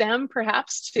push them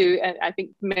perhaps to, and I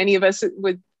think many of us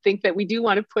would think that we do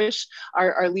want to push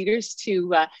our leaders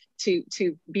to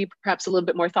be perhaps a little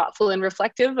bit more thoughtful and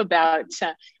reflective about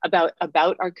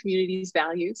our community's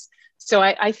values. So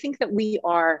I think that we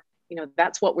are,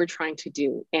 that's what we're trying to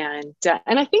do. And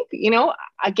I think,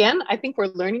 again, I think we're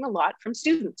learning a lot from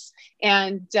students,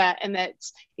 and that,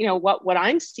 what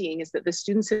I'm seeing is that the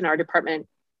students in our department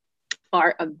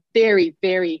are a very,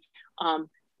 very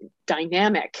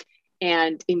dynamic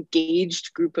and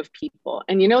engaged group of people.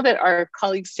 And that our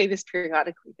colleagues say this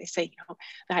periodically. They say,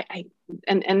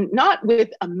 and not with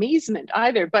amazement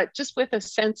either, but just with a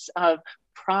sense of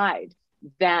pride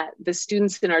that the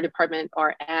students in our department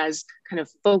are as kind of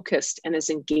focused and as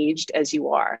engaged as you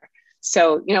are.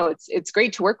 So, it's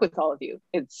great to work with all of you.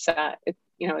 It's a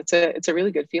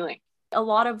really good feeling. A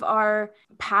lot of our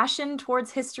passion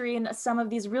towards history and some of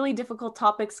these really difficult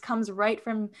topics comes right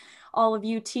from all of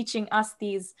you teaching us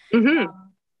these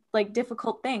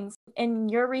difficult things. In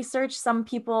your research, some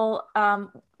people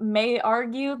may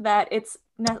argue that it's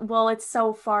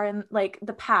so far in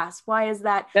the past. Why is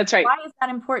that? That's right. Why is that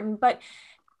important? But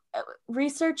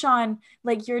research on,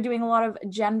 you're doing a lot of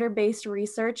gender-based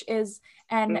research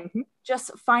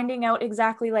just finding out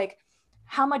exactly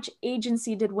how much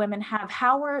agency did women have?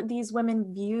 How were these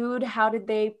women viewed? How did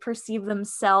they perceive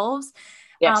themselves?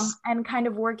 Yes. And kind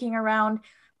of working around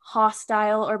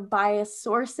hostile or biased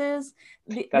sources.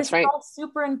 This right. is all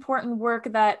super important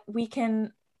work that we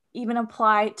can even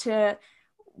apply to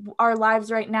our lives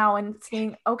right now, and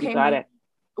saying, okay,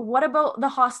 what about the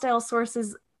hostile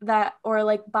sources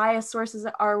or biased sources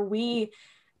are we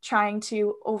trying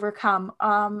to overcome?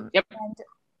 Yep. And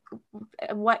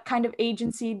what kind of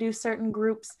agency do certain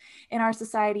groups in our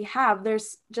society have?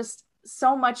 There's just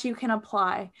so much you can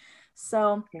apply.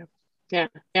 So yeah,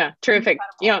 terrific.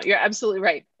 Incredible. You're absolutely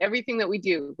right. Everything that we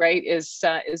do, right, is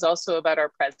also about our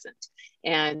present,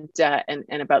 and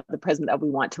about the present that we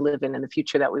want to live in and the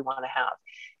future that we want to have.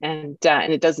 And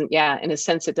it doesn't, in a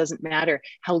sense, it doesn't matter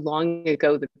how long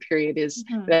ago the period is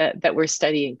that we're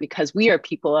studying, because we are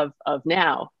people of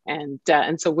now, and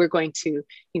so we're going to,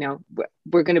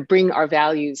 we're going to bring our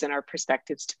values and our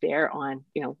perspectives to bear on,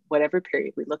 whatever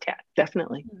period we look at.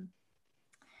 Definitely.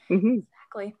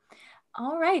 Exactly.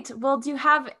 All right. Well, do you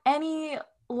have any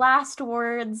last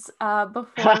words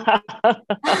before?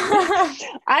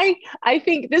 I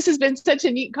think this has been such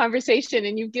a neat conversation,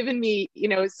 and you've given me,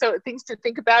 so things to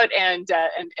think about, and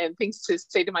things to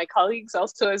say to my colleagues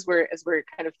also as we're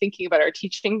kind of thinking about our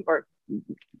teaching, or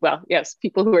well, yes,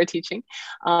 people who are teaching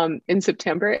in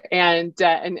September, and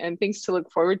things to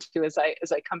look forward to as I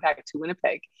come back to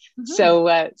Winnipeg. Mm-hmm. So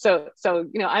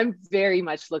I'm very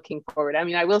much looking forward. I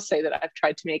mean, I will say that I've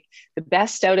tried to make the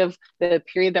best out of the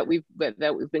period that we've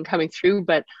been coming through,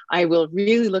 but I will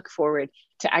really look forward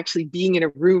to actually being in a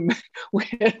room with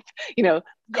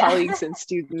colleagues and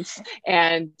students,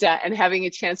 and having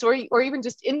a chance, or even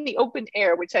just in the open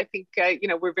air, which I think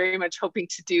we're very much hoping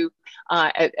to do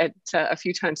at a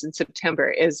few times in September,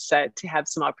 is to have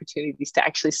some opportunities to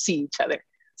actually see each other.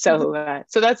 So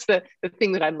so that's the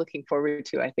thing that I'm looking forward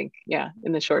to, I think,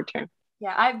 in the short term.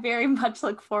 Yeah, I very much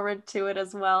look forward to it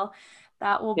as well.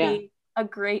 That will be a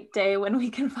great day when we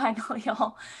can finally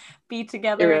all be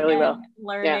together really again,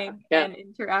 learning and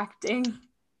interacting.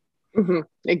 Mm-hmm.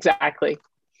 Exactly.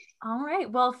 All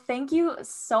right. Well, thank you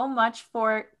so much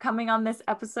for coming on this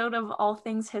episode of All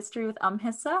Things History with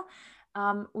Amhissa.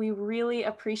 We really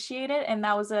appreciate it, and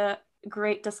that was a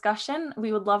great discussion.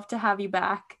 We would love to have you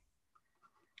back.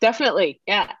 Definitely.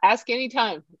 Yeah. Ask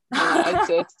anytime.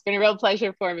 It's been a real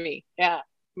pleasure for me. Yeah.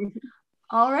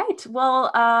 All right.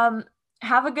 Well,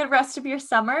 have a good rest of your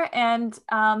summer, and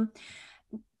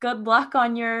good luck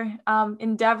on your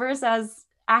endeavors as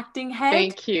acting head.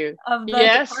 Thank you. Of the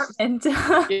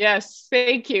department. Yes.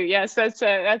 Thank you. Yes. That's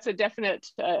a definite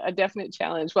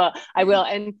challenge. Well, I will.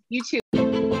 And you too.